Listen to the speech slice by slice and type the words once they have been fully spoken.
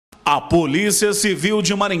A Polícia Civil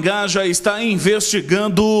de Maringá já está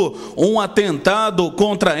investigando um atentado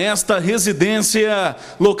contra esta residência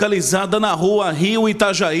localizada na rua Rio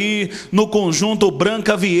Itajaí, no conjunto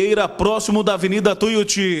Branca Viera, próximo da Avenida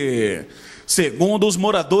Tuiuti. Segundo os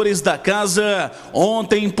moradores da casa,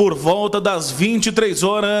 ontem por volta das 23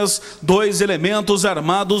 horas, 2 elementos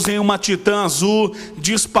armados em uma Titan azul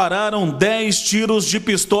dispararam 10 tiros de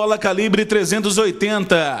pistola calibre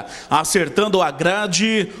 380, acertando a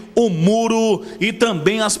grade, o muro e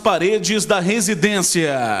também as paredes da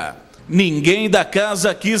residência. Ninguém da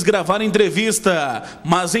casa quis gravar entrevista,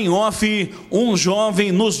 mas em off, um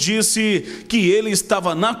jovem nos disse que ele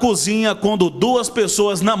estava na cozinha quando 2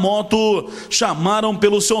 pessoas na moto chamaram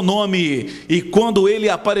pelo seu nome. E quando ele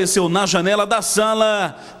apareceu na janela da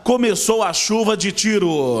sala, começou a chuva de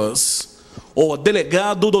tiros. O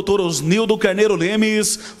delegado Dr. Osnildo Carneiro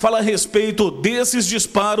Lemes fala a respeito desses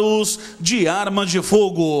disparos de arma de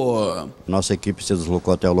fogo. Nossa equipe se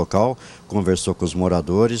deslocou até o local, conversou com os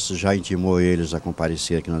moradores, já intimou eles a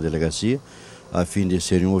comparecer aqui na delegacia, a fim de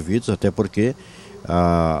serem ouvidos, até porque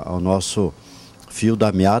o nosso fio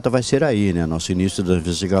da meada vai ser aí, né? Nosso início das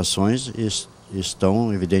investigações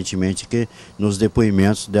estão, evidentemente, que nos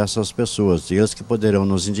depoimentos dessas pessoas. Eles que poderão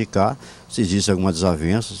nos indicar se existe alguma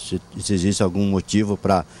desavença, se existe algum motivo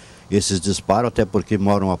para esses disparos, até porque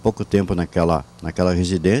moram há pouco tempo naquela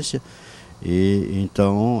residência. E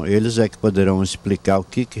então eles é que poderão explicar o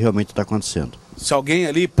que realmente está acontecendo. Se alguém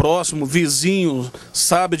ali próximo, vizinho,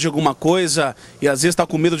 sabe de alguma coisa e às vezes está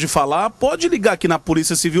com medo de falar, pode ligar aqui na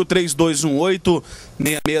Polícia Civil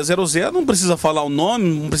 3218-6600, não precisa falar o nome,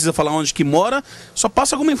 não precisa falar onde que mora, só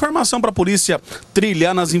passa alguma informação para a polícia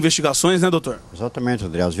trilhar nas investigações, né, doutor? Exatamente,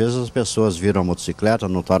 André. Às vezes as pessoas viram a motocicleta,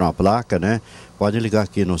 notaram a placa, né? Pode ligar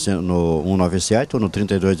aqui no 197 ou no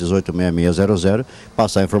 3218-6600,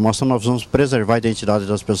 passar a informação, nós vamos preservar a identidade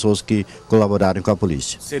das pessoas que colaborarem com a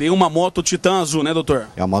polícia. Seria uma moto Titan azul, né, doutor?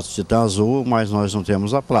 É uma moto Titan azul, mas nós não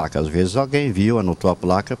temos a placa. Às vezes alguém viu, anotou a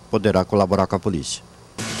placa, poderá colaborar com a polícia.